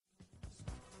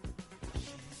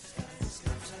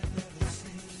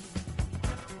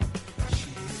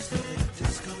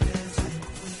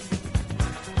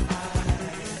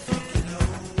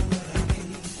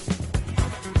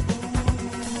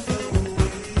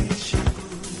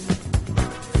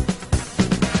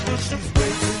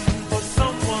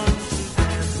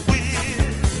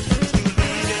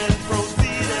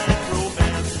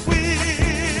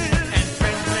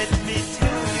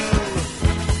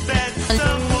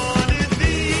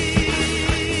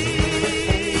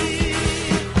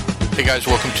Hey guys,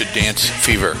 welcome to Dance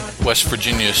Fever, West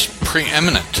Virginia's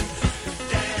preeminent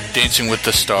Dancing with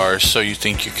the Stars, So You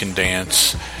Think You Can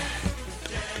Dance.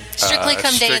 Strictly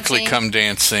Come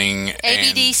Dancing.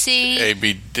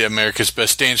 ABDC. America's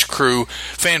Best Dance Crew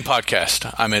fan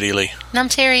podcast. I'm Eddie Lee. And I'm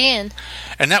Teri Ann.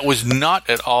 And that was not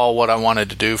at all what I wanted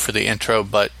to do for the intro,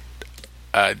 but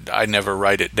I never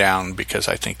write it down because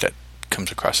I think that comes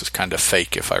across as kind of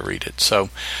fake if I read it.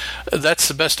 So that's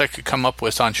the best I could come up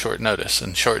with on short notice.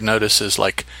 And short notice is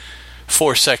like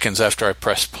 4 seconds after I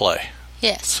press play.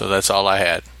 Yes. So that's all I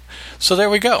had. So there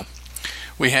we go.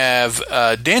 We have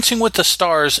Dancing with the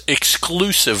Stars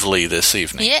exclusively this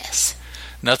evening. Yes.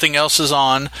 Nothing else is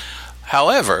on.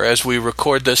 However, as we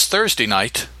record this Thursday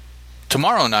night,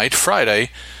 tomorrow night, Friday,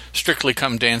 Strictly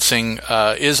Come Dancing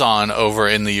is on over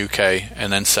in the UK,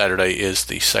 and then Saturday is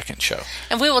the second show.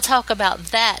 And we will talk about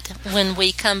that when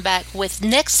we come back with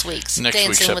next week's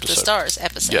Dancing with the Stars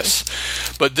episode. Yes.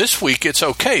 But this week it's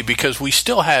okay because we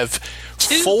still have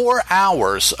 4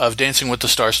 hours of Dancing with the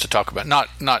Stars to talk about. Not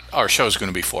our show is going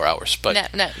to be 4 hours,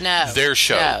 but no. Their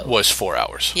show was 4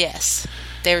 hours. Yes,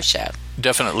 their show.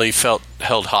 Definitely felt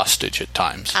held hostage at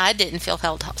times. I didn't feel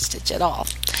held hostage at all.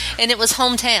 And it was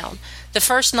hometown. The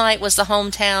first night was the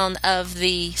hometown of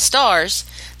the Stars.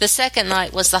 The second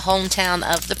night was the hometown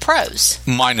of the Pros.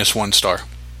 Minus 1 star.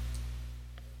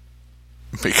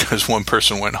 Because one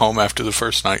person went home after the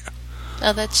first night.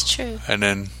 Oh, that's true. And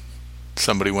then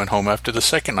somebody went home after the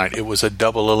second night. It was a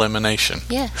double elimination.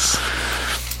 Yes.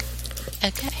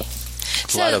 Okay.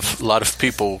 A lot of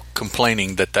people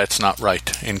complaining that that's not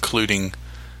right, including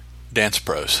dance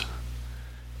pros,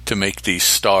 to make these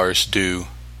stars do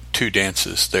 2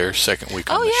 dances their second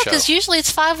week on the show. Oh, yeah, because usually it's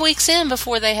 5 weeks in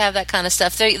before they have that kind of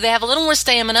stuff. They have a little more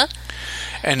stamina,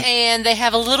 and they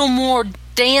have a little more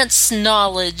dance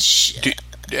knowledge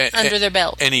under their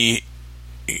belt. Any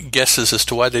guesses as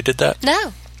to why they did that?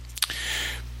 No.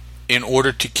 In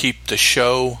order to keep the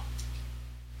show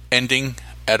ending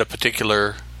at a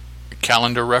particular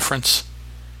calendar reference,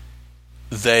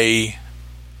 they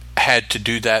had to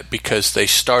do that because they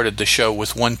started the show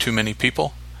with one too many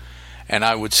people. And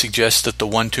I would suggest that the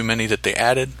one too many that they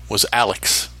added was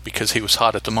Alex, because he was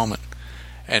hot at the moment.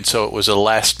 And so it was a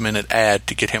last-minute ad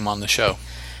to get him on the show.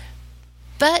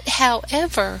 But,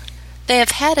 however, they have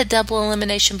had a double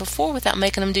elimination before without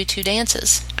making them do 2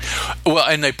 dances. Well,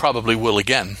 and they probably will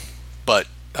again. But,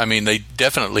 I mean, they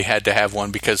definitely had to have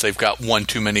one because they've got one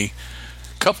too many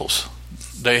couples.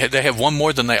 They have one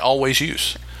more than they always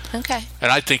use. Okay.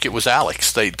 And I think it was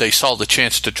Alex. They saw the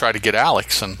chance to try to get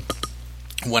Alex and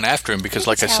went after him because,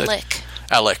 like I said,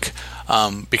 Alec,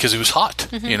 because he was hot.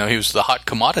 Mm-hmm. You know, he was the hot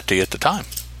commodity at the time.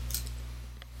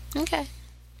 Okay.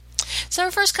 So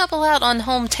our first couple out on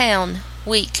hometown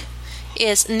week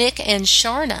is Nick and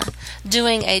Sharna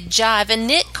doing a jive. And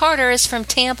Nick Carter is from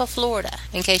Tampa, Florida,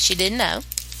 in case you didn't know.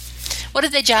 What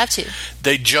did they jive to?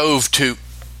 They jove to...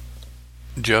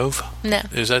 Jove? No.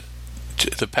 Is that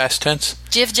the past tense?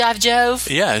 Jive, jive,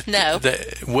 jove? Yeah. No.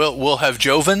 We'll have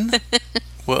joven.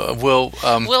 We'll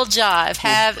jive.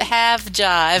 Have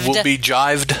jived. We'll be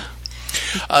jived.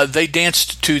 They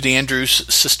danced to the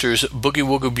Andrews Sisters' Boogie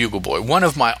Woogie Bugle Boy, one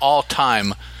of my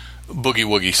all-time Boogie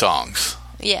Woogie songs.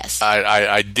 Yes.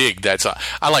 I dig that song.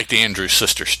 I like the Andrews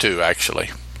Sisters, too,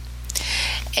 actually.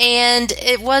 And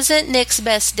it wasn't Nick's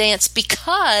best dance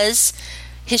because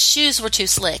his shoes were too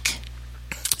slick.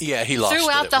 Yeah, he lost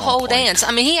throughout the whole dance. I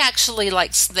mean, he actually,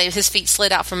 his feet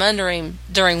slid out from under him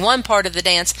during one part of the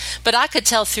dance, but I could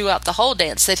tell throughout the whole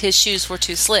dance that his shoes were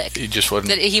too slick. He just wasn't.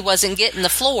 That he wasn't getting the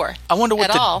floor. I wonder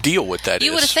what the deal with that is.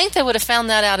 You would think they would have found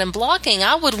that out in blocking.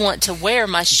 I would want to wear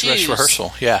my shoes. Dress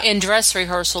rehearsal, yeah. In dress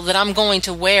rehearsal that I'm going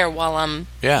to wear while I'm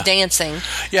dancing.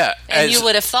 Yeah. And you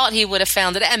would have thought he would have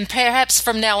found it. And perhaps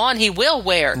from now on he will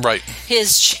wear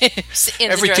his shoes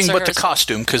in everything the dress but rehearsal. The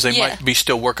costume, because they might be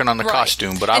still working on the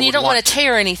costume. But and you don't want to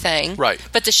tear anything. Right.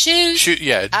 But the shoes...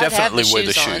 definitely wear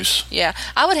the shoes. Yeah.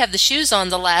 I would have the shoes on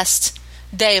the last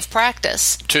day of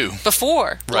practice. Too.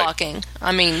 Before blocking.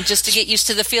 I mean, just to get used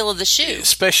to the feel of the shoe.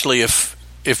 Especially if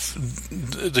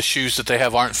the shoes that they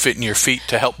have aren't fitting your feet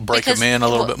to help break them in a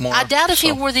little bit more. I doubt if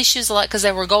he wore these shoes a lot because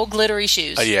they were gold glittery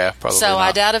shoes. Yeah, probably So not.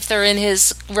 I doubt if they're in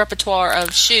his repertoire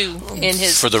of shoe in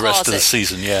his for the closet. rest of the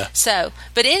season. Yeah. So,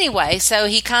 but anyway, so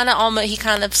he kind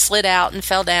of slid out and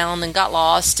fell down and got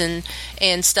lost and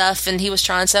stuff, and he was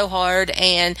trying so hard,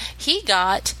 and he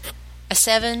got a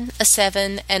 7, a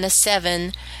 7, and a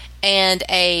 7, and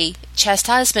a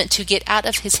chastisement to get out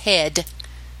of his head.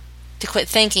 To quit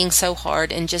thinking so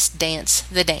hard and just dance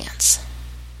the dance.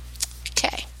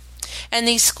 Okay. And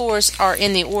these scores are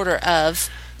in the order of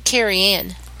Carrie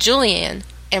Ann, Julianne,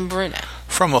 and Bruno.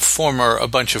 from a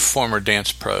bunch of former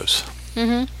dance pros.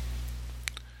 Mm-hmm.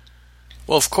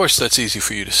 Well, of course, that's easy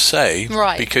for you to say,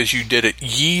 right? Because you did it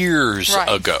years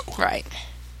ago, right?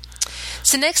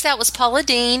 So next out was Paula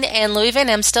Deen and Louis Van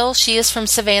Amstel. She is from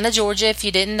Savannah, Georgia. If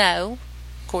you didn't know,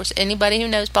 of course, anybody who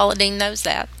knows Paula Deen knows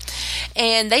that.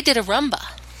 And they did a rumba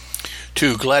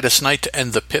to Gladys Knight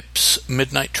and the Pips'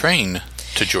 Midnight Train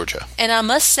to Georgia. And I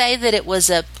must say that it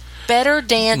was a better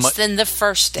dance than the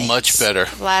first dance. Much better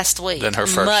last week than her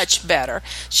first. Much better.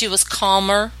 She was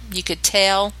calmer. You could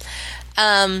tell.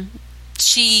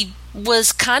 She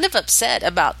was kind of upset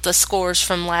about the scores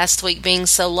from last week being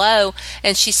so low,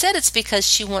 and she said it's because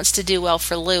she wants to do well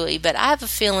for Louis, but I have a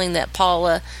feeling that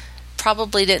Paula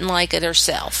probably didn't like it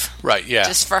herself. Right, yeah.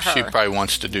 Just for her. She probably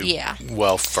wants to do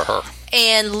well for her.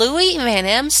 And Louis Van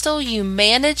Amstel, you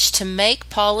managed to make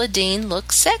Paula Deen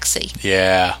look sexy.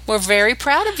 Yeah. We're very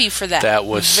proud of you for that. That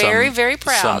was very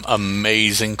proud. Some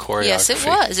amazing choreography. Yes, it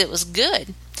was. It was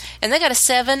good. And they got a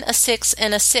 7, a 6,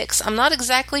 and a 6. I'm not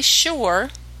exactly sure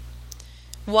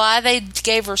why they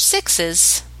gave her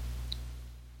 6s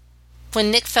when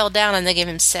Nick fell down and they gave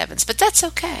him 7s. But that's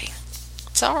okay.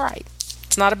 It's all right.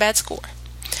 It's not a bad score.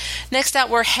 Next out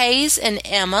were Hayes and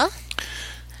Emma.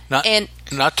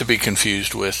 Not to be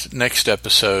confused with next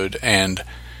episode and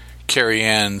Carrie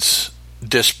Ann's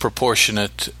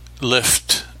disproportionate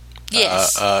lift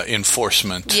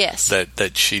enforcement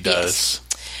that she does. Yes.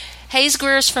 Hayes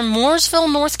Greer is from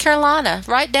Mooresville, North Carolina,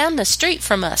 right down the street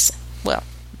from us. Well,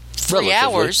 3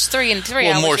 hours. 3 hours.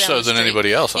 Well, more so than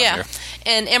anybody else on here.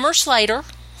 And Emmer Slater,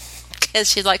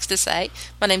 as she likes to say.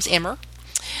 My name's Emmer.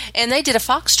 And they did a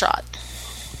foxtrot.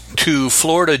 To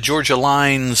Florida Georgia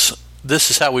Line's This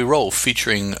Is How We Roll,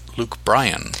 featuring Luke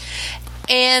Bryan.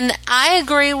 And I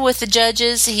agree with the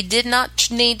judges. He did not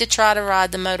need to try to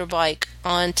ride the motorbike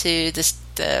onto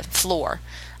the floor.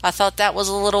 I thought that was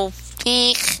a little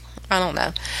I don't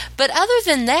know. But other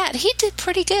than that, he did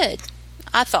pretty good,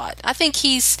 I thought. I think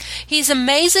he's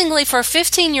amazingly, for a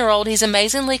 15-year-old, he's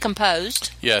amazingly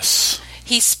composed. Yes.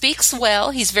 He speaks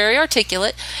well. He's very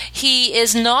articulate. He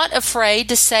is not afraid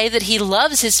to say that he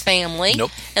loves his family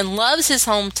and loves his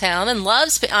hometown and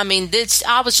loves,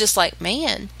 I was just like,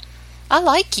 man, I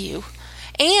like you.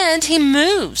 And he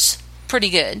moves pretty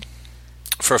good.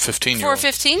 For a 15-year-old. For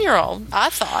a 15-year-old, I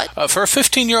thought. For a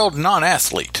 15-year-old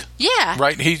non-athlete. Yeah.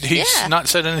 Right? He's not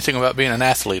said anything about being an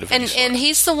athlete of any sort. And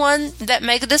he's the one that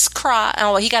made us cry.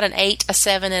 Oh, he got an 8, a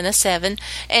 7, and a 7.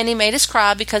 And he made us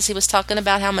cry because he was talking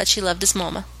about how much he loved his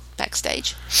mama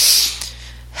backstage.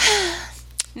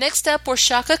 Next up were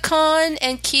Shaka Khan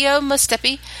and Keo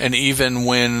Mustepi. And even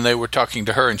when they were talking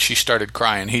to her and she started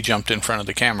crying, he jumped in front of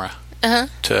the camera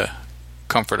to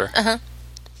comfort her.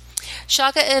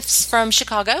 Shaka is from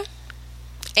Chicago,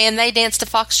 and they danced a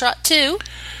foxtrot too.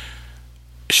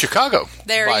 Chicago.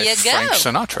 There by you go. Frank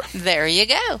Sinatra. There you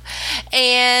go.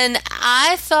 And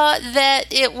I thought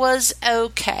that it was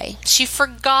okay. She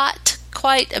forgot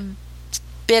quite a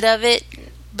bit of it,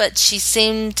 but she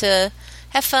seemed to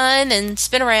have fun and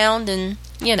spin around, and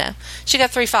she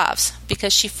got 3 5s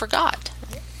because she forgot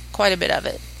quite a bit of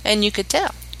it, and you could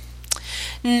tell.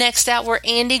 Next out were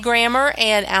Andy Grammer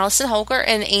and Allison Holker,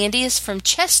 and Andy is from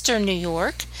Chester, New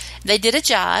York. They did a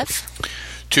jive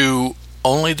to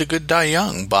Only the Good Die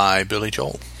Young by Billy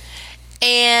Joel.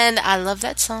 And I love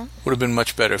that song. Would have been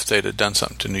much better if they'd have done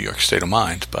something to New York State of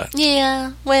Mind, but...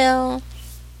 Yeah, well...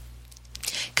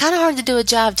 Kind of hard to do a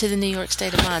jive to the New York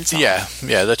State of Mind song. Yeah,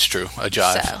 that's true. A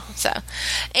jive. So.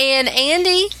 And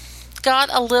Andy got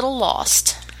a little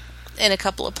lost in a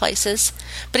couple of places,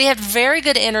 but he had very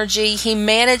good energy. He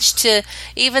managed to,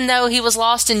 even though he was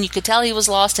lost and you could tell he was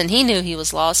lost and he knew he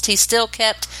was lost, he still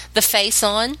kept the face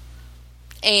on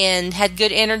and had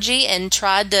good energy and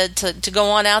tried to go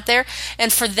on out there.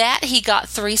 And for that, he got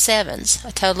 3 7s,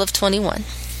 a total of 21.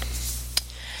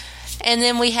 And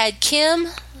then we had Kim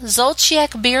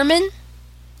Zolciak Bierman.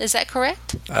 Is that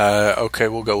correct? Okay,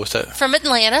 we'll go with that. From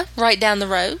Atlanta, right down the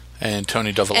road. And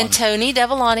Tony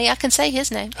Devolani. I can say his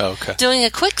name. Okay. Doing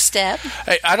a quick step.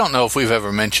 Hey, I don't know if we've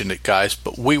ever mentioned it, guys,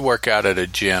 but we work out at a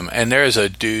gym, and there's a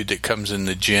dude that comes in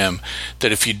the gym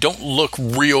that if you don't look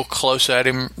real close at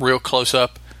him, real close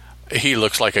up, he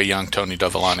looks like a young Tony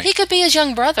Devolani. He could be his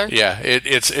young brother. Yeah,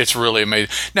 it's really amazing.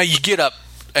 Now, you get up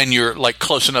and you're like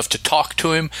close enough to talk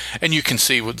to him, and you can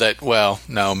see that, well,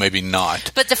 no, maybe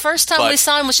not. But the first time we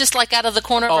saw him was just like out of the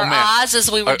corner of our eyes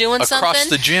as we were doing something. Across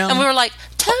the gym. And we were like,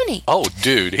 Tony. Oh,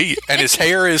 dude. And his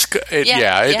hair is,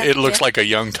 it looks like a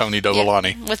young Tony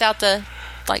Devolani. Yeah. Without the,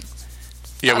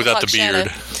 without the beard.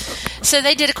 Shadow. So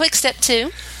they did a quick step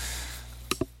too.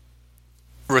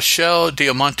 Rochelle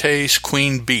Diamante's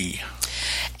Queen Bee.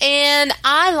 And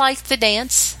I liked the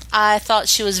dance. I thought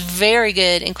she was very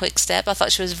good in quick step. I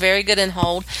thought she was very good in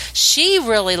hold. She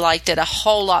really liked it a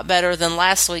whole lot better than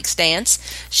last week's dance.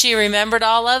 She remembered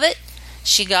all of it.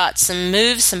 She got some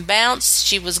moves, some bounce.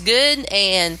 She was good.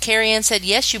 And Carrie Ann said,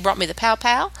 yes, you brought me the pow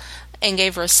pow, and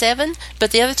gave her a 7.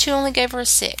 But the other two only gave her a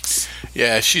 6.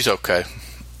 Yeah, she's okay.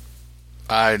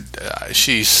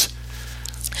 She's...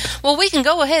 Well, we can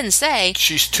go ahead and say...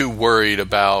 She's too worried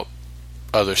about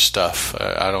other stuff.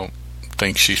 I don't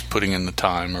think she's putting in the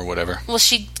time or whatever. Well,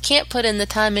 she can't put in the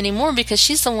time anymore because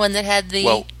she's the one that had the...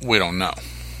 Well, we don't know.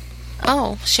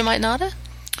 Oh, she might not have?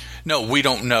 No, we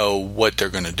don't know what they're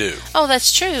going to do. Oh,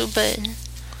 that's true, but...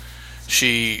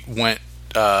 She went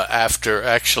after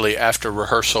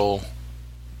rehearsal...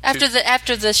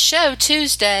 After the show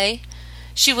Tuesday,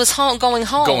 she was going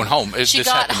home. She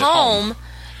got home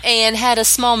and had a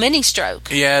small mini stroke.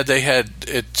 Yeah,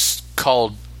 it's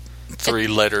called 3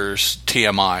 letters,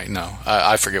 TMI. No,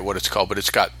 I forget what it's called, but it's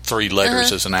got 3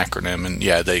 letters as an acronym, and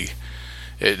yeah,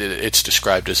 it's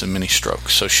described as a mini stroke.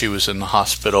 So she was in the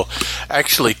hospital.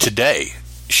 Actually, today,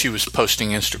 she was posting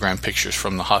Instagram pictures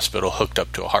from the hospital hooked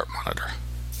up to a heart monitor.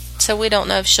 So we don't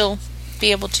know if she'll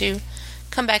be able to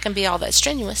come back and be all that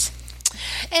strenuous.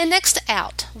 And next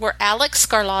out were Alex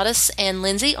Scarlatus and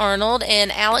Lindsay Arnold,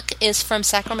 and Alec is from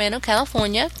Sacramento,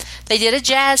 California. They did a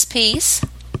jazz piece.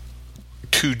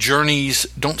 To Journey's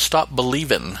Don't Stop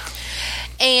Believin'.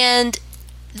 And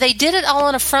they did it all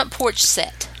on a front porch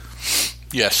set.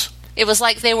 Yes. It was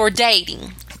like they were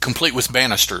dating. Complete with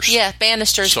banisters. Yeah,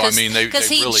 banisters. So, I mean, they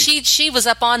really... She was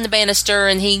up on the banister,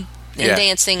 and he... and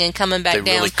dancing and coming back down.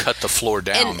 They really cut the floor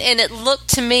down. And it looked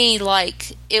to me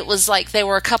like it was like they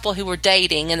were a couple who were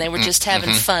dating and they were just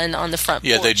having fun on the front porch.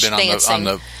 Yeah, they'd been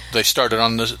dancing. They started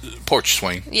on the porch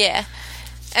swing. Yeah.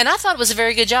 And I thought it was a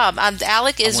very good job.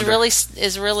 Alec is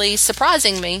really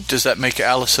surprising me. Does that make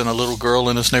Allison a little girl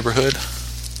in his neighborhood?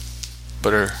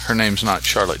 But her name's not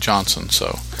Charlotte Johnson,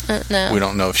 so no. We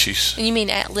don't know if she's... You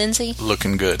mean Lindsay?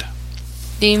 Looking good.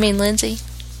 Do you mean Lindsay?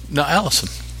 No, Allison.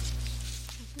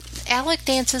 Alec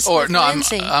dances with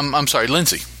Lindsay. I'm sorry,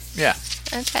 Lindsay. Yeah.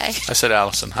 Okay. I said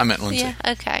Allison. I meant Lindsay. Yeah,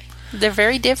 okay. They're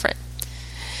very different.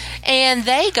 And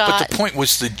they got... But the point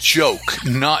was the joke,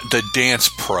 not the dance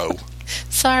pro.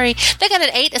 Sorry. They got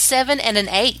an 8, a 7, and an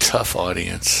 8. Tough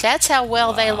audience. That's how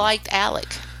well they liked Alec.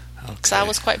 Okay. So I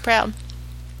was quite proud.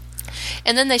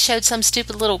 And then they showed some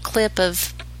stupid little clip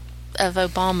of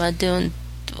Obama doing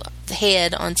the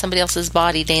head on somebody else's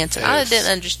body dancing. I didn't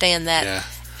understand that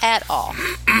at all.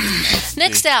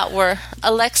 Next out were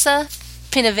Alexa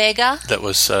Pinavega. That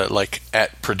was like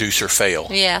at producer fail.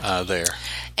 Yeah. There.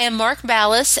 And Mark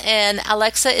Ballas. And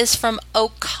Alexa is from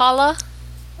Ocala,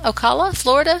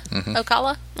 Florida? Mm-hmm.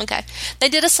 Ocala? Okay. They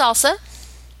did a salsa.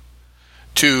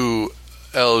 To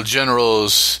El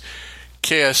General's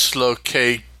Que es lo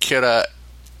que quiera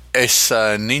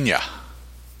esa niña.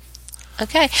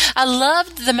 Okay. I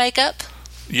loved the makeup.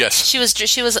 Yes. She was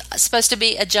supposed to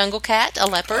be a jungle cat, a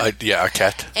leopard. Yeah, a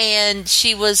cat. And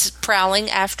she was prowling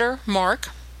after Mark,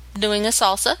 doing a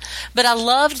salsa. But I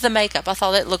loved the makeup. I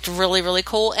thought it looked really, really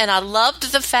cool. And I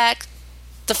loved the fact,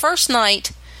 the first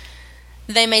night,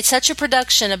 they made such a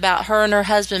production about her and her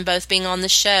husband both being on the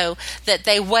show that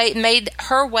they made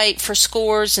her wait for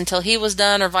scores until he was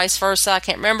done, or vice versa. I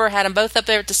can't remember. Had them both up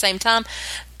there at the same time.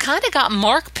 Kind of got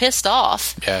Mark pissed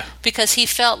off. Yeah. Because he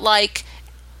felt like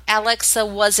Alexa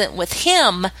wasn't with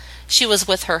him, she was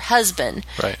with her husband.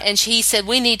 Right. And he said,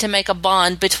 we need to make a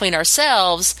bond between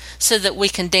ourselves so that we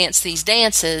can dance these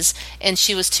dances. And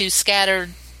she was too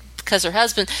scattered because her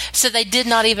husband... So they did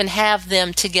not even have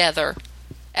them together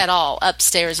at all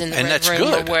upstairs in the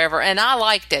room or wherever. And I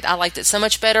liked it. I liked it so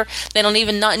much better. They don't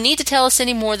even need to tell us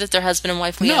anymore that they're husband and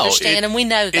wife. We understand, and we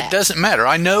know that. It doesn't matter.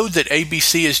 I know that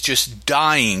ABC is just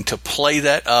dying to play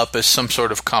that up as some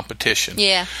sort of competition.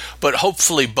 Yeah. But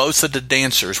hopefully both of the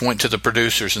dancers went to the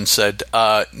producers and said,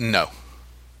 no,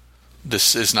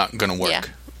 this is not going to work.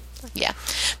 Yeah.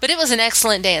 But it was an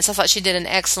excellent dance. I thought she did an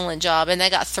excellent job, and they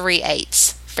got 3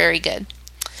 8s. Very good.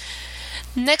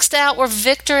 Next out were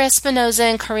Victor Espinoza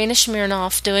and Karina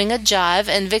Smirnoff doing a jive,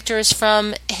 and Victor is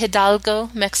from Hidalgo,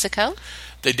 Mexico.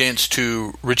 They danced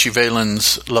to Richie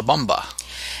Valens' La Bamba.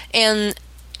 And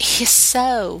he's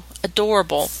so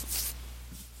adorable,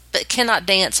 but cannot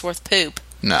dance worth poop.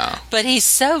 No. But he's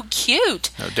so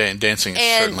cute. No, dancing is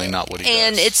certainly not what he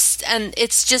does. And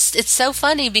it's so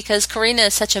funny because Karina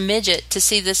is such a midget to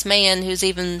see this man who's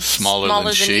even smaller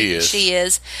than she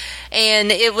is.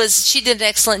 And she did an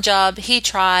excellent job. He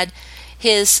tried.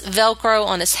 his Velcro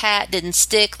on his hat didn't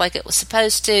stick like it was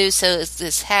supposed to, so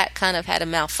his hat kind of had a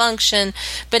malfunction.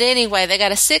 But anyway, they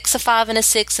got a 6, a 5, and a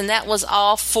 6, and that was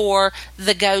all for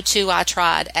the go-to I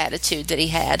tried attitude that he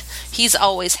had. He's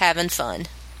always having fun.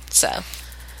 So,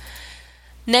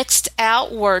 next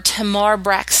out were Tamar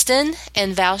Braxton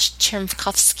and Val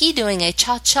Chermkovsky doing a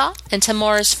cha-cha, and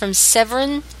Tamar is from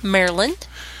Severn, Maryland.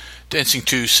 Dancing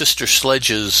to Sister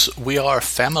Sledge's We Are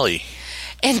Family.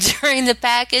 And during the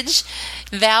package,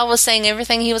 Val was saying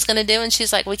everything he was going to do, and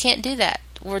she's like, we can't do that.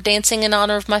 We're dancing in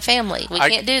honor of my family. We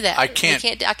can't do that. I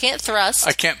can't thrust.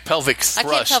 I can't pelvic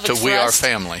thrust to We Are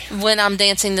Family when I'm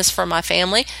dancing this for my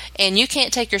family. And you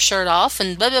can't take your shirt off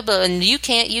and blah, blah, blah. And you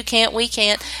can't, we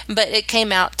can't. But it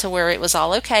came out to where it was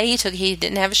all okay. He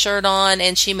didn't have a shirt on,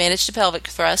 and she managed to pelvic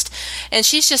thrust. And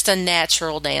she's just a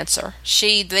natural dancer.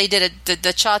 They did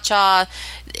the cha-cha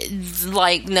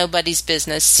like nobody's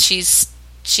business. She's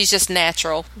just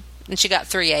natural. And she got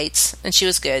 3/8, and she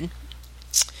was good.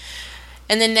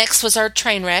 And then next was our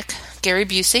train wreck, Gary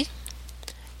Busey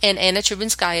and Anna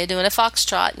Trubinskaya doing a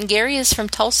foxtrot. And Gary is from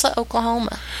Tulsa,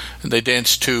 Oklahoma. And they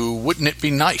danced to Wouldn't It Be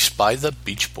Nice by the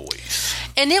Beach Boys.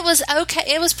 And it was okay.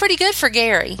 It was pretty good for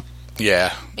Gary.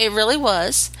 Yeah. It really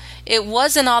was. It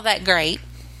wasn't all that great,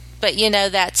 but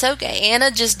that's okay.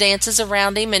 Anna just dances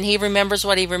around him, and he remembers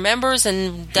what he remembers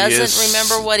and doesn't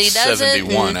remember what he doesn't.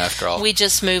 71 after all. We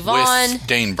just move on. With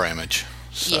Dane Bramage.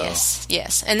 So.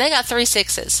 Yes. And they got 3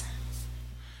 6s.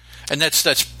 And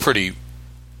that's pretty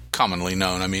commonly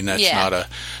known. I mean, that's not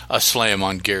a slam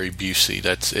on Gary Busey.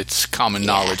 It's common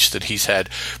knowledge that he's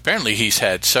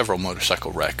had several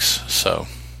motorcycle wrecks. So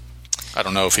I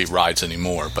don't know if he rides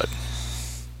anymore, but.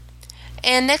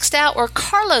 And next out were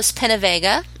Carlos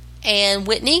Penavega and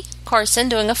Whitney Carson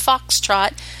doing a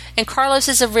foxtrot. And Carlos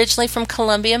is originally from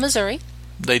Columbia, Missouri.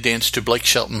 They danced to Blake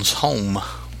Shelton's Home.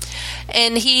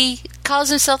 And he calls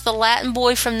himself the Latin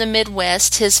boy from the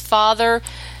Midwest. His father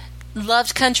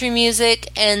loved country music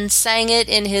and sang it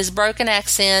in his broken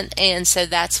accent, and so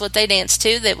that's what they danced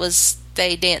to.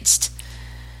 They danced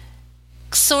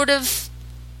sort of.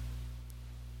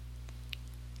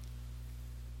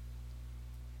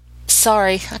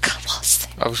 Sorry, I got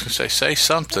lost there. I was going to say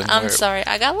something. I'm sorry,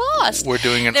 I got lost. We're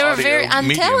doing an audio I'm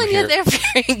medium telling you, here. they're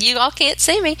very. You all can't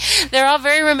see me. They're all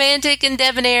very romantic and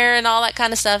debonair and all that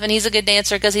kind of stuff. And he's a good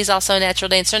dancer because he's also a natural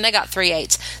dancer. And they got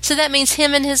 3/8. So that means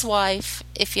him and his wife,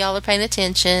 if y'all are paying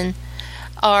attention,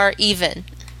 are even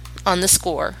on the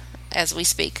score as we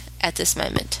speak at this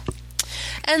moment.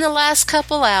 And the last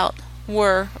couple out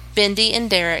were Bindi and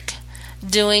Derek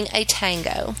doing a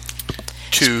tango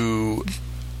to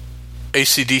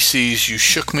AC/DC's You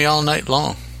Shook Me All Night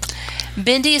Long.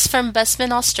 Bindi is from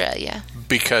Busman, Australia.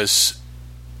 Because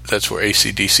that's where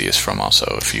AC/DC is from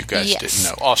also, if you guys didn't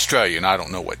know. Australian, I don't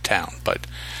know what town, but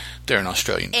they're an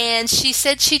Australian. And she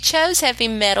said she chose heavy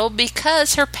metal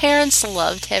because her parents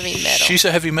loved heavy metal. She's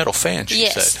a heavy metal fan, she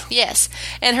said. Yes,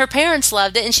 and her parents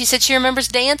loved it, and she said she remembers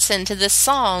dancing to this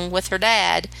song with her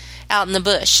dad out in the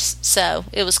bush. So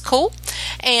it was cool.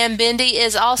 And Bindi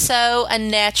is also a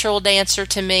natural dancer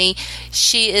to me.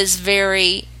 She is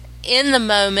very in the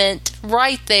moment,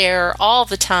 right there all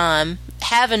the time,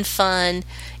 having fun.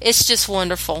 It's just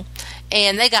wonderful.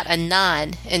 And they got a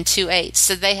 9 and 2/8,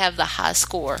 so they have the high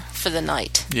score for the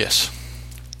night. Yes.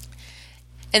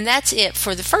 And that's it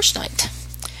for the first night.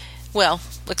 Well,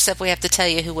 except we have to tell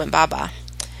you who went bye-bye.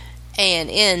 And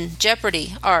in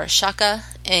Jeopardy are Shaka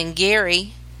and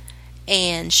Gary,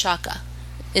 and Shaka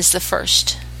is the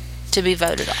first to be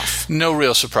voted off. No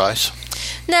real surprise.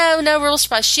 No real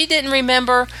surprise. She didn't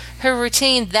remember her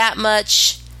routine that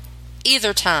much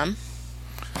either time.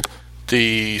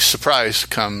 The surprise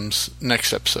comes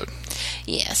next episode.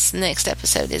 Yes, next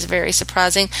episode is very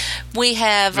surprising. We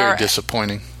have very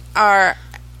disappointing. Our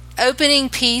opening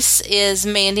piece is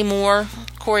Mandy Moore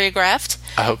choreographed.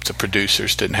 I hope the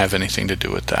producers didn't have anything to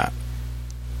do with that.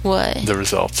 What? The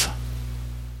results.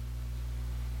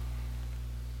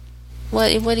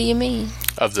 What do you mean?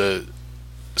 Of the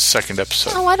second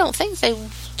episode. Oh, I don't think they...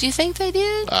 Do you think they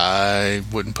did? I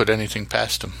wouldn't put anything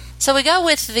past them. So we go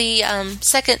with the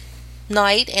second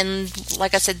night, and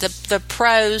like I said, the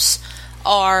pros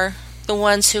are the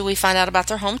ones who we find out about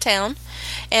their hometown.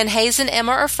 And Hayes and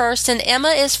Emma are first, and Emma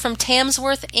is from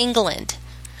Tamsworth, England.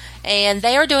 And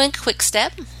they are doing quick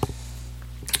step.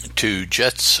 To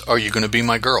Jets, Are You Gonna Be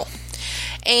My Girl?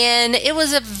 And it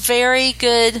was a very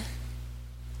good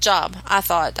job, I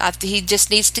thought. He just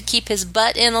needs to keep his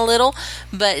butt in a little,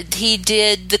 but he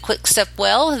did the quick step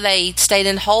well. They stayed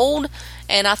in hold,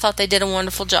 and I thought they did a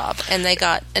wonderful job. And they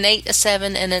got an 8, a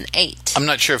 7, and an 8. I'm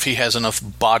not sure if he has enough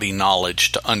body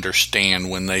knowledge to understand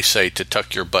when they say to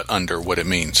tuck your butt under what it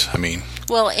means. I mean,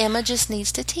 well, Emma just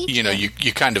needs to teach him.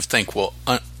 You kind of think, well,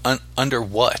 under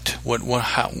what?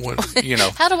 How,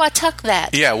 how do I tuck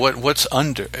that? Yeah, what's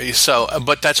under? So,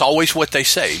 but that's always what they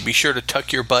say. Be sure to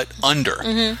tuck your butt under.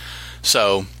 Mm-hmm.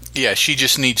 So, yeah, she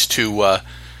just needs to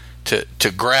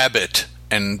grab it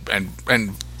and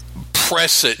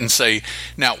press it and say,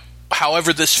 now,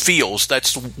 however this feels,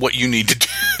 that's what you need to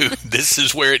do. This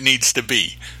is where it needs to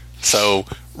be. So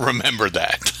remember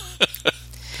that.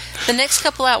 The next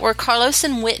couple out were Carlos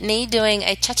and Whitney doing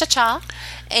a cha-cha-cha,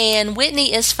 and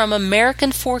Whitney is from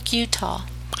American Fork, Utah.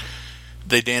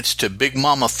 They danced to Big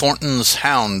Mama Thornton's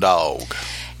Hound Dog.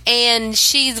 And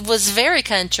she was very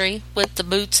country with the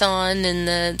boots on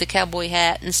and the cowboy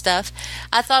hat and stuff.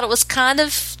 I thought it was kind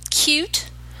of cute.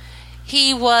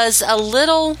 He was a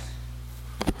little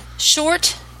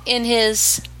short in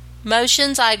his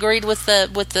motions. I agreed with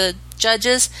the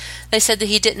judges. They said that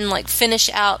he didn't finish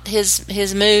out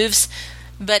his moves,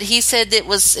 but he said it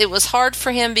was hard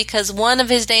for him because one of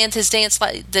his dance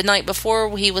the night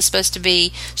before he was supposed to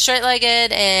be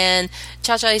straight-legged and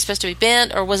cha-cha he's supposed to be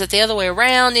bent, or was it the other way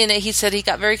around? He said he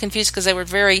got very confused because they were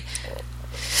very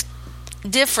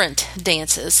different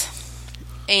dances.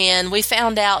 And we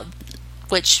found out,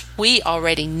 which we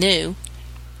already knew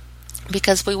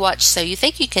because we watched So You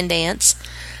Think You Can Dance,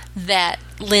 that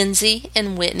Lindsay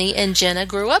and Whitney and Jenna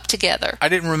grew up together. I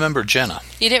didn't remember Jenna.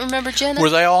 You didn't remember Jenna? Were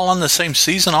they all on the same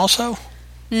season also?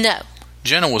 No.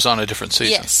 Jenna was on a different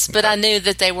season. Yes, but I knew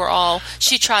that they were all...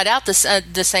 She tried out the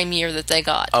same year that they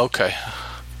got. Okay.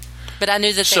 But I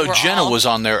knew that they were all... So Jenna was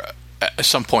on there at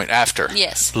some point after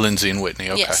Lindsay and Whitney.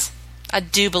 Okay. Yes, I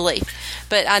do believe.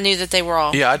 But I knew that they were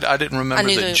all... Yeah, I didn't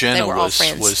remember that Jenna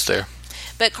was there.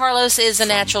 But Carlos is a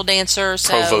natural dancer,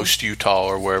 so... Provost, Utah,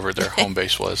 or wherever their home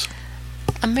base was.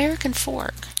 American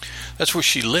Fork. That's where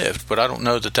she lived, but I don't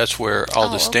know that that's where all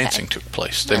this dancing took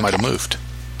place. They might have moved.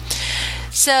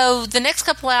 So the next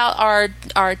couple out are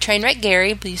Trainwreck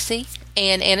Gary Busey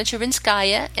and Anna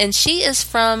Trubinskaya, and she is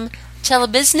from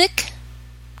Chelyabinsk.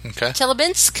 Okay.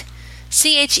 Chelyabinsk.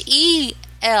 Chelyabinsk.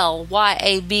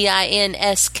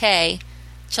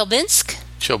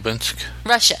 Chelyabinsk.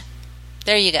 Russia.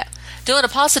 There you go. Doing a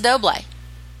paso doble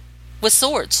with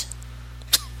swords.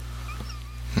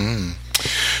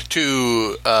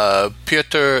 To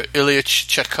Pyotr Ilyich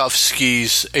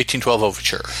Tchaikovsky's 1812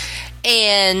 Overture.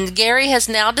 And Gary has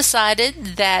now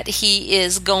decided that he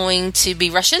is going to be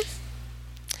Russian,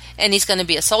 and he's going to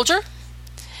be a soldier,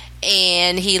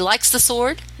 and he likes the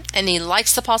sword, and he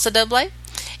likes the paso doble,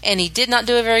 and he did not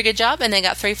do a very good job, and they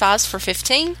got 3 5s for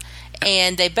 15,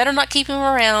 and they better not keep him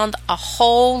around a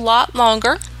whole lot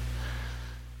longer.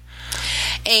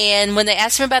 And when they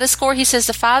asked him about his score, he says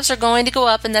the 5s are going to go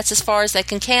up, and that's as far as they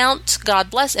can count. God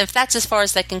bless. If that's as far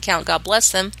as they can count, God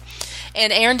bless them.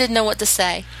 And Erin didn't know what to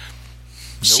say.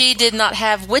 Nope. She did not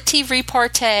have witty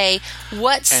repartee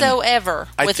whatsoever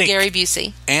with Gary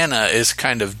Busey. Anna is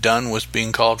kind of done with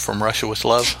being called From Russia with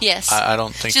Love. Yes, I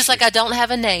don't think she's like, I don't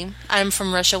have a name. I'm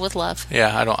from Russia with Love.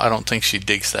 Yeah, I don't think she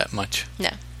digs that much.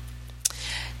 No.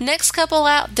 Next couple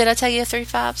out. Did I tell you 3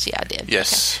 5s? Yeah, I did.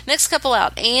 Yes. Okay. Next couple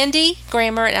out. Andy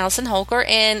Grammer and Allison Holker.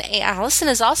 And Allison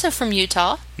is also from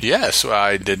Utah. Yes,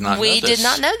 I did not know this. We did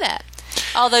not know that.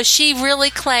 Although she really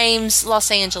claims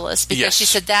Los Angeles because she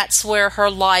said that's where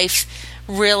her life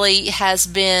really has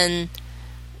been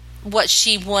what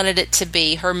she wanted it to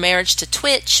be. Her marriage to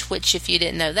Twitch, which if you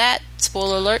didn't know that,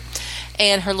 spoiler alert,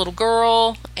 and her little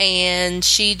girl, and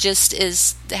she just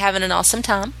is having an awesome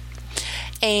time.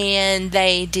 And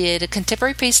they did a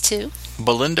contemporary piece too.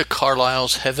 Belinda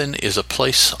Carlisle's Heaven is a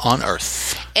Place on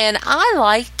Earth. And I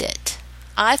liked it.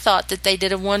 I thought that they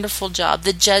did a wonderful job.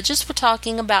 The judges were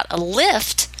talking about a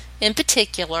lift in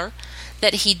particular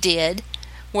that he did,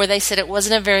 where they said it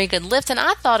wasn't a very good lift, and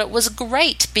I thought it was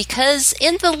great because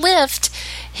in the lift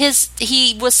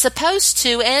he was supposed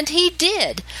to, and he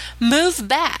did, move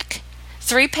back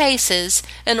 3 paces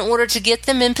in order to get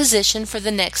them in position for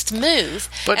the next move.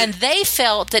 And they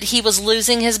felt that he was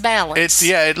losing his balance.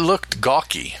 It looked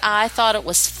gawky. I thought it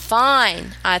was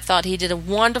fine. I thought he did a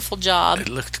wonderful job. It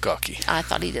looked gawky. I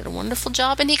thought he did a wonderful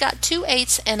job, and he got 2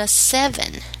 8s and a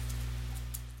 7.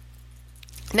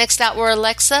 Next out were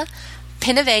Alexa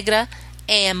Penavegra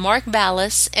and Mark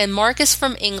Ballas. And Mark is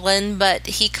from England, but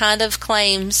he kind of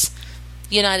claims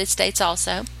United States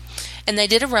also. And they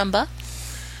did a rumba.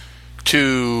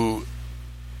 To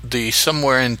the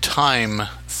Somewhere in Time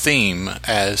theme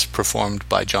as performed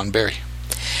by John Barry.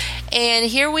 And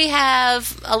here we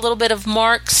have a little bit of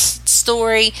Mark's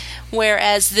story,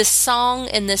 whereas this song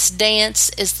and this dance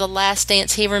is the last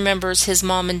dance he remembers his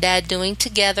mom and dad doing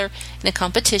together in a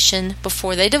competition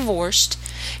before they divorced.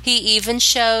 He even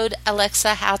showed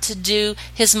Alexa how to do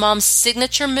his mom's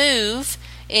signature move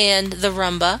in the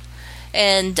rumba,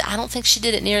 and I don't think she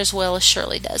did it near as well as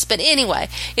Shirley does. But anyway,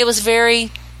 it was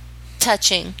very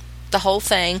touching, the whole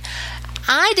thing.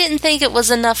 I didn't think it was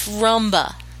enough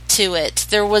rumba to it.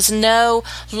 There was no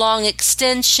long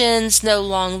extensions, no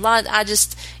long line.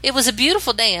 It was a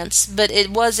beautiful dance, but it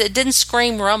didn't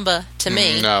scream rumba to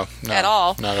me. No, at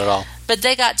all. Not at all. But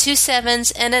they got 2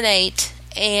 7s and an 8,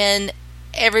 and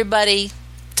everybody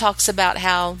talks about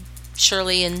how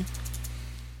Shirley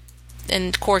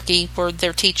and Corky were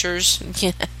their teachers,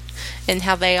 and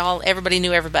how everybody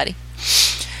knew everybody.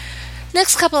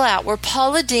 Next couple out were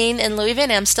Paula Deen and Louis Van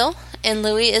Amstel, and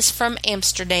Louis is from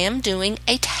Amsterdam doing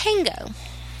a tango.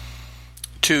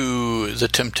 To The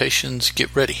Temptations'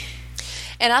 Get Ready.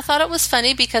 And I thought it was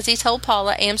funny because he told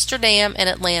Paula Amsterdam and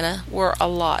Atlanta were a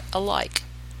lot alike.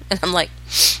 And I'm like,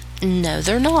 no,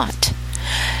 they're not.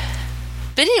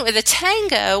 But anyway, the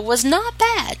tango was not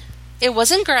bad. It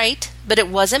wasn't great, but it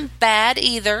wasn't bad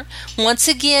either. Once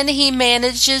again, he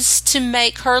manages to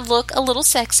make her look a little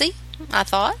sexy, I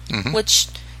thought, which,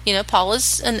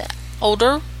 Paula's an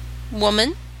older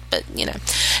woman, but,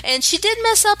 and she did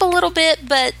mess up a little bit,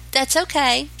 but that's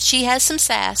okay. She has some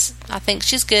sass. I think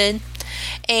she's good.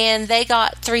 And they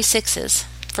got 3 6s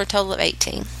for a total of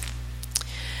 18.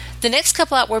 The next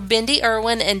couple out were Bindi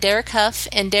Irwin and Derek Huff,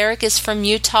 and Derek is from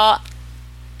Utah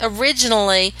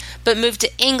originally, but moved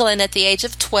to England at the age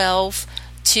of 12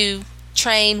 to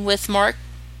train with Mark,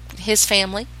 his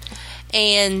family,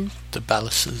 and the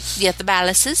Ballases. Yeah, the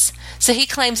Ballases. So he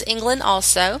claims England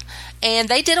also, and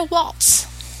they did a waltz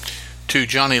to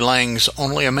Johnny Lang's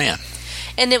Only a Man,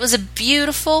 and it was a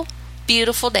beautiful,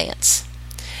 beautiful dance.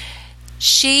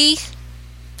 She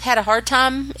had a hard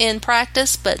time in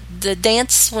practice, but the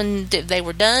dance when they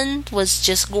were done was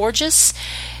just gorgeous.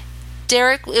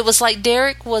 It was like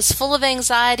Derek was full of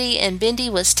anxiety and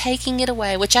Bindi was taking it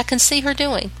away, which I can see her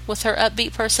doing with her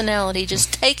upbeat personality,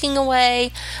 just taking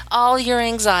away all your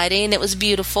anxiety, and it was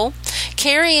beautiful.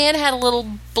 Carrie Ann had a little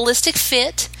ballistic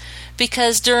fit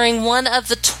because during one of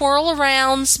the twirl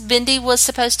arounds, Bindi was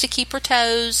supposed to keep her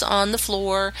toes on the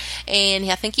floor, and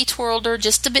I think he twirled her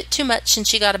just a bit too much, and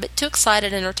she got a bit too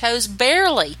excited, and her toes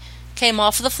barely came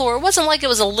off the floor. It wasn't like it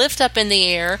was a lift up in the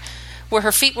air where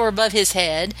her feet were above his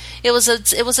head. It was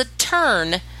a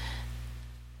turn,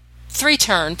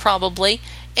 3-turn probably,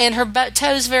 and her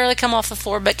toes barely come off the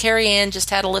floor, but Carrie Ann just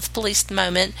had a lift police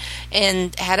moment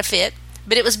and had a fit.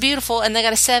 But it was beautiful, and they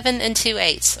got a 7 and 2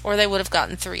 8s, or they would have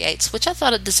gotten 3 8s, which I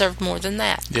thought it deserved more than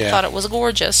that. Yeah. I thought it was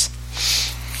gorgeous.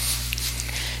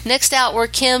 Next out were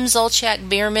Kim Zolciak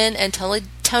Bierman and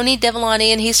Tony Devellani,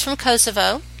 and he's from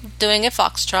Kosovo, doing a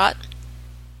foxtrot.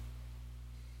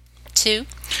 2.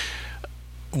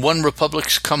 One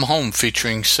Republic's Come Home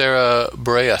featuring Sarah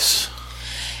Bareilles.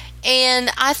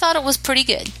 And I thought it was pretty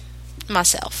good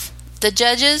myself. The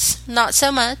judges, not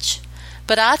so much,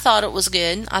 but I thought it was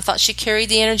good. I thought she carried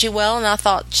the energy well, and I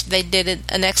thought they did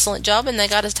an excellent job, and they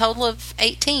got a total of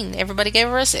 18. Everybody gave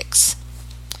her a 6.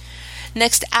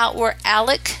 Next out were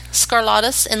Alec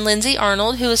Scarlatus and Lindsay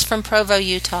Arnold, who is from Provo,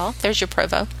 Utah. There's your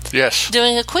Provo. Yes.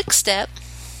 Doing a quick step.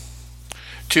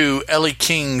 To Ellie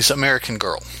King's American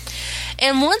Girl.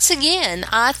 And once again,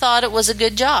 I thought it was a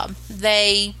good job.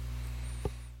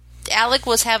 Alec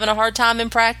was having a hard time in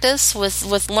practice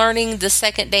with learning the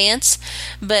second dance,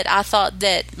 but I thought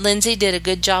that Lindsay did a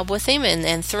good job with him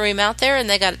and threw him out there, and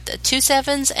they got 2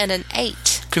 7s and an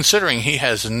 8. Considering he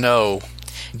has no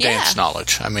dance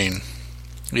knowledge, I mean,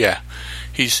 yeah,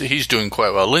 he's doing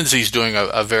quite well. Lindsay's doing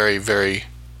a very, very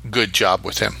good job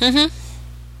with him. Mm-hmm.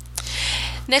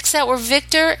 Next out were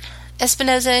Victor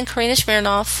Espinoza and Karina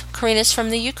Smirnov. Karina's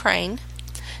from the Ukraine.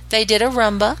 They did a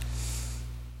rumba.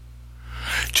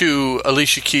 To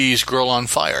Alicia Keys' Girl on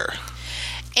Fire.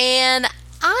 And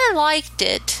I liked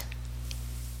it.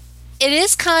 It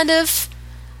is kind of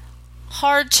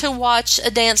hard to watch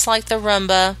a dance like the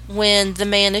rumba when the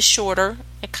man is shorter.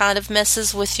 It kind of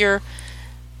messes with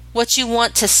what you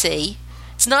want to see.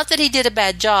 It's not that he did a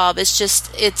bad job. It's just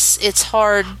it's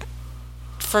hard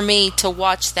for me to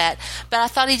watch that. But I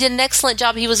thought he did an excellent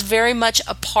job. He was very much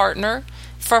a partner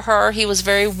for her. He was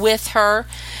very with her,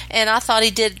 and I thought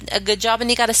he did a good job, and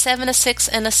he got a 7, a 6,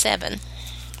 and a 7.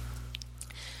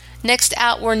 Next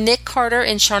out were Nick Carter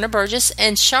and Sharna Burgess,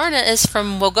 and Sharna is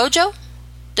from Wogogo,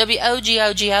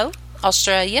 Wogogo,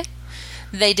 Australia.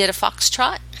 They did a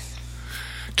foxtrot.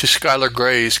 To Skylar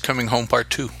Gray's Coming Home Part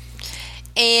 2.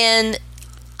 And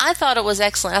I thought it was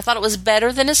excellent. I thought it was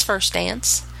better than his first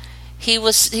dance. He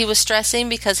was stressing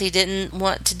because he didn't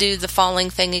want to do the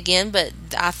falling thing again, but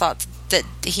I thought that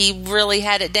he really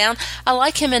had it down. I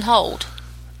like him in hold.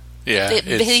 Yeah,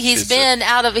 he's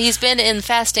been in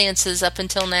fast dances up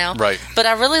until now, right? But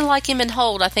I really like him in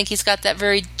hold. I think he's got that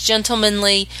very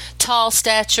gentlemanly, tall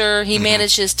stature. He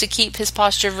manages to keep his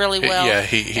posture really well. Yeah,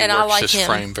 he and works I like his him.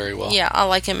 frame very well. Yeah, I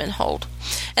like him in hold.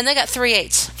 And they got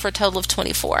 3/8 for a total of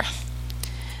 24.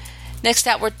 Next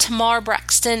out were Tamar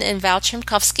Braxton and Val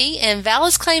Chimkovsky, and Val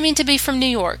is claiming to be from New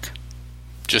York.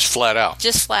 Just flat out.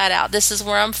 Just flat out. This is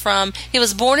where I'm from. He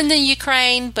was born in the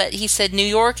Ukraine, but he said New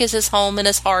York is his home and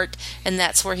his heart, and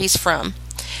that's where he's from.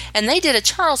 And they did a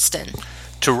Charleston.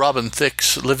 To Robin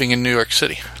Thicke's Living in New York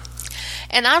City.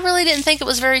 And I really didn't think it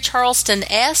was very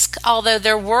Charleston-esque, although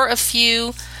there were a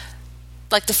few,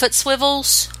 like the foot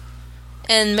swivels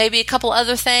and maybe a couple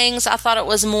other things. I thought it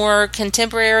was more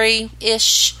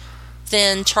contemporary-ish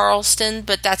than Charleston,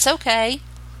 but that's okay.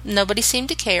 Nobody seemed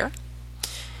to care.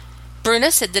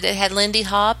 Bruna said that it had Lindy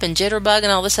Hop and Jitterbug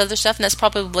and all this other stuff, and that's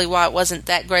probably why it wasn't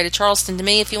that great a Charleston to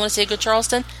me. If you want to see a good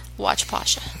Charleston, watch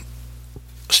Pasha.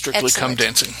 Strictly Excellent. Come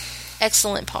Dancing.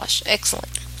 Excellent, Pasha.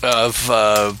 Excellent.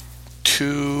 Of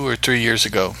 2 or 3 years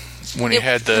ago, when he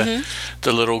had the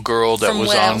little girl that From was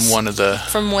Wales. on one of the...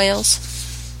 From Wales.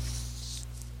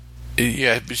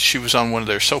 Yeah, she was on one of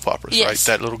their soap operas, Yes. right?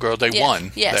 That little girl, they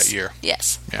won that year.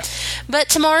 Yes. Yeah. But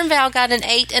Tamar and Val got an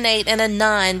 8, an 8, and a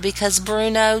 9 because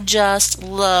Bruno just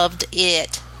loved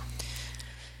it.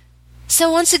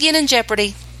 So once again in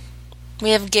Jeopardy, we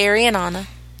have Gary and Anna,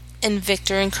 and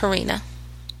Victor and Karina.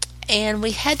 And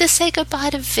we had to say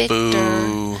goodbye to Victor.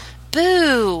 Boo.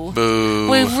 Boo. Boo.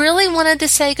 We really wanted to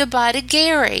say goodbye to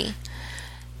Gary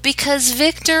because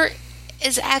Victor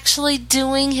is actually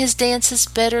doing his dances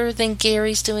better than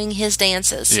Gary's doing his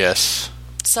dances. Yes.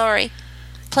 Sorry.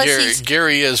 Plus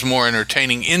Gary is more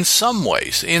entertaining in some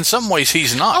ways. In some ways,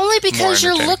 he's not. Only because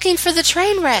more you're looking for the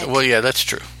train wreck. Well, yeah, that's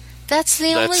true. That's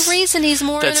the only reason he's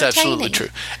more That's entertaining. absolutely true.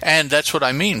 And that's what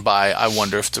I mean by I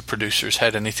wonder if the producers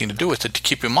had anything to do with it to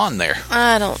keep him on there.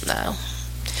 I don't know.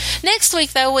 Next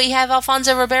week, though, we have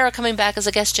Alfonso Ribeiro coming back as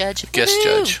a guest judge. Guest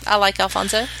Woo-hoo! judge. I like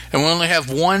Alfonso. And we only have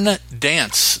one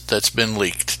dance that's been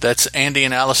leaked. That's Andy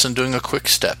and Allison doing a quick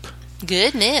step.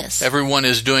 Goodness. Everyone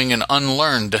is doing an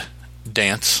unlearned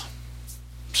dance.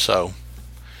 So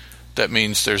that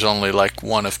means there's only like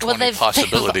one of 20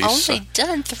 possibilities. They've only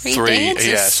done three dances.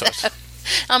 Yeah, so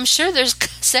I'm sure there's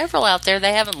several out there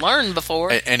they haven't learned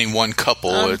before. Any one couple.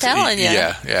 I'm telling you.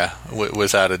 Yeah,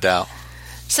 without a doubt.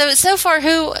 So far,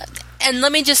 and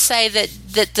let me just say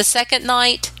that the second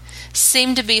night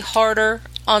seemed to be harder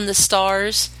on the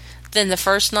stars than the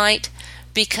first night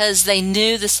because they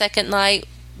knew the second night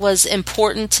was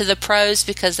important to the pros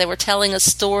because they were telling a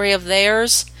story of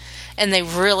theirs and they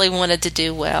really wanted to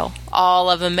do well. All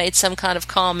of them made some kind of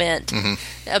comment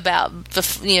about,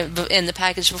 in the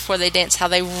package before they danced, how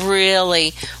they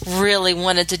really, really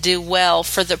wanted to do well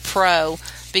for the pro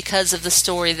because of the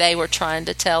story they were trying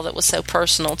to tell that was so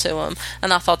personal to them,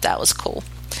 and I thought that was cool.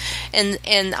 And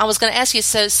I was going to ask you,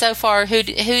 so far, who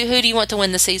do you want to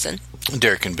win the season?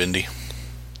 Derek and Bindi.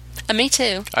 Me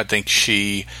too. I think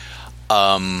she.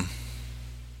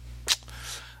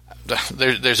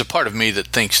 There's a part of me that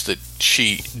thinks that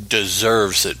she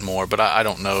deserves it more, but I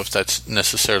don't know if that's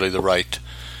necessarily the right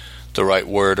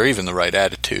word or even the right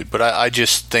attitude. But I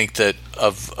just think that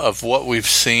of what we've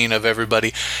seen of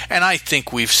everybody, and I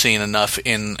think we've seen enough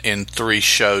in 3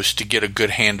 shows to get a good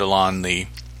handle on the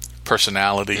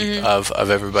personality of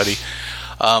everybody.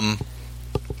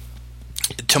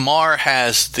 Tamar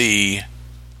has the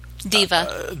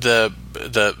diva, the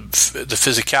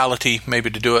physicality maybe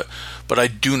to do it, but I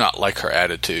do not like her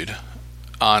attitude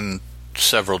on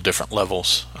several different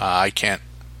levels. I can't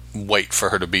wait for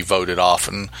her to be voted off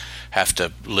and have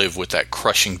to live with that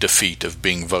crushing defeat of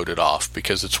being voted off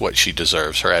because it's what she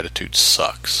deserves. Her attitude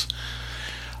sucks.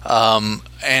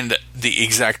 And the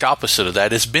exact opposite of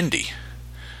that is Bindi.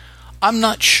 I'm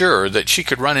not sure that she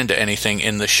could run into anything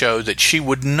in the show that she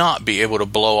would not be able to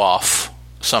blow off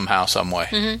somehow, some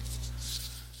way.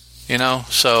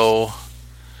 So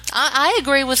I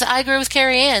agree with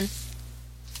Carrie Ann.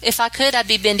 If I could, I'd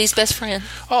be Bindi's best friend.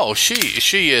 Oh,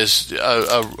 she is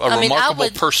a remarkable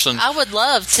person. I would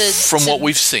love to. From what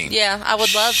we've seen. Yeah, I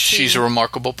would love to. She's a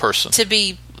remarkable person. To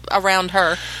be around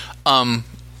her.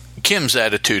 Kim's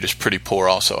attitude is pretty poor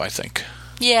also, I think.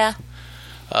 Yeah.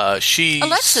 She's...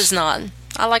 Alexa's not.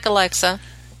 I like Alexa.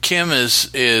 Kim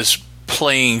is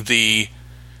playing the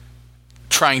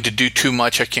trying to do too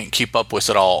much, I can't keep up with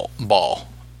it all ball.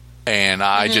 And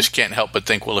I just can't help but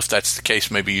think, well, if that's the case,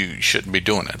 maybe you shouldn't be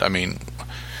doing it. I mean,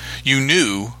 you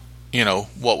knew,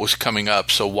 what was coming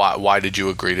up, so why did you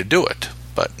agree to do it?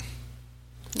 But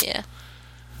yeah,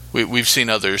 we've seen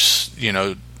others,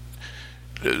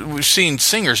 we've seen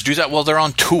singers do that while they're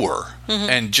on tour,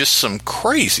 and just some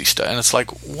crazy stuff. And it's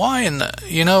like, why in the,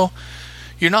 you're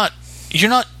not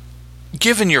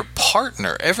giving your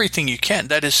partner everything you can.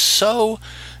 That is so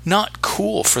not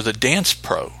cool for the dance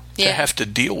pro to have to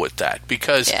deal with that,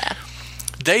 because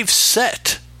they've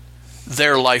set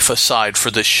their life aside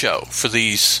for this show, for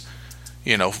these,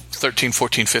 13,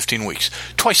 14, 15 weeks,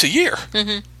 twice a year,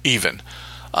 even.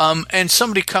 And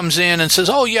somebody comes in and says,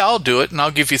 oh, yeah, I'll do it, and I'll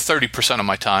give you 30% of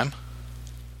my time.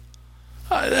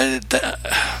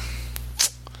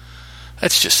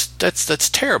 That's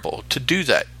terrible to do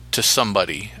that to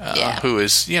somebody who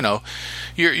is,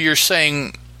 you're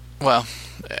saying, well,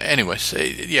 anyways,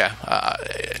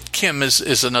 Kim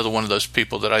is another one of those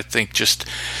people that I think just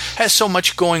has so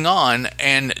much going on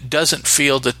and doesn't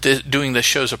feel that doing this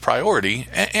show is a priority,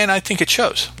 and I think it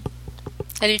shows.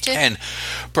 I do too. And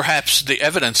perhaps the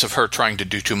evidence of her trying to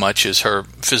do too much is her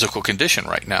physical condition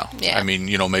right now. Yeah. I mean,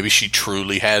 maybe she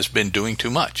truly has been doing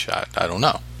too much. I don't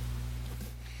know.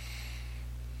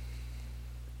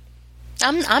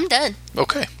 I'm done.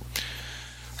 Okay.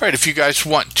 All right. If you guys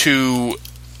want to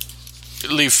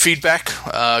leave feedback,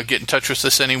 get in touch with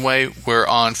us anyway. We're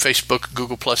on Facebook,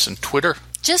 Google Plus, and Twitter.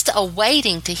 Just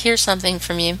awaiting to hear something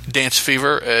from you. Dance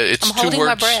Fever. It's I'm 2 holding words.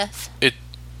 my breath.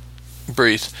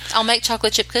 Breathe. I'll make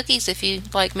chocolate chip cookies if you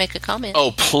make a comment.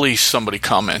 Oh, please, somebody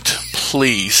comment.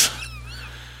 Please.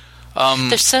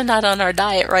 They're so not on our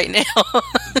diet right now.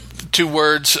 2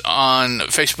 words on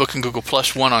Facebook and Google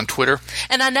Plus, 1 on Twitter.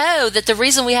 And I know that the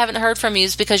reason we haven't heard from you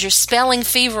is because you're spelling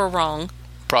fever wrong.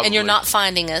 Probably. And you're not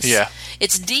finding us. Yeah.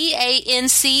 It's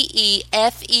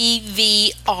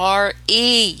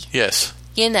DANCEFEVRE. Yes.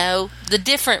 The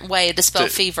different way to spell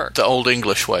fever. The old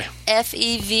English way.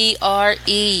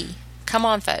 FEVRE. Come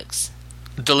on, folks.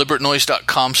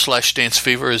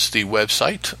 DeliberateNoise.com/dancefever is the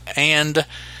website. And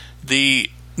the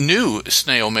new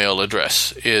snail mail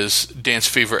address is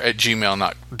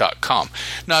dancefever@gmail.com.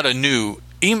 Not a new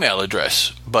email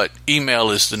address, but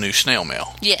email is the new snail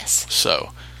mail. Yes.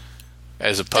 So,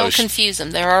 as opposed... Don't confuse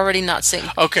them. They're already not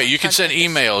seeing... Okay, you can send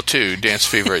email to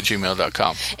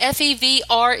dancefever@gmail.com.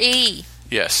 FEVRE.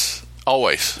 Yes.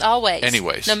 Always. Always.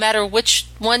 Anyways. No matter which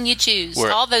one you choose.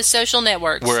 All those social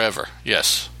networks. Wherever.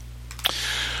 Yes.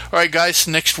 All right, guys.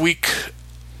 Next week,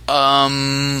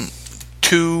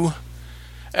 2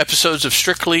 episodes of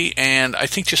Strictly, and I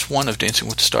think just 1 of Dancing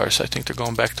with the Stars. I think they're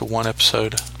going back to 1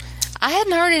 episode. I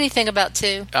hadn't heard anything about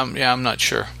 2. I'm not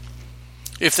sure.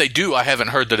 If they do, I haven't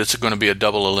heard that it's going to be a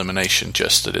double elimination,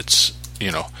 just that it's,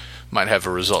 might have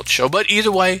a result show. But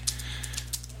either way,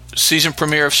 season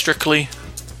premiere of Strictly,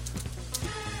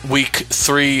 week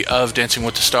 3 of Dancing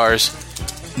with the Stars.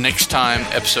 Next time,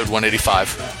 episode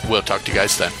 185. We'll talk to you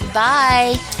guys then.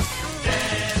 Bye.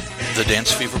 The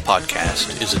Dance Fever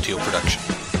podcast is a Teal production,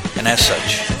 and as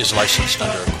such, is licensed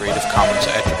under a Creative Commons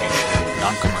Attribution,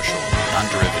 Non-Commercial,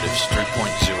 Non-Derivatives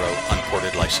 3.0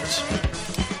 Unported license.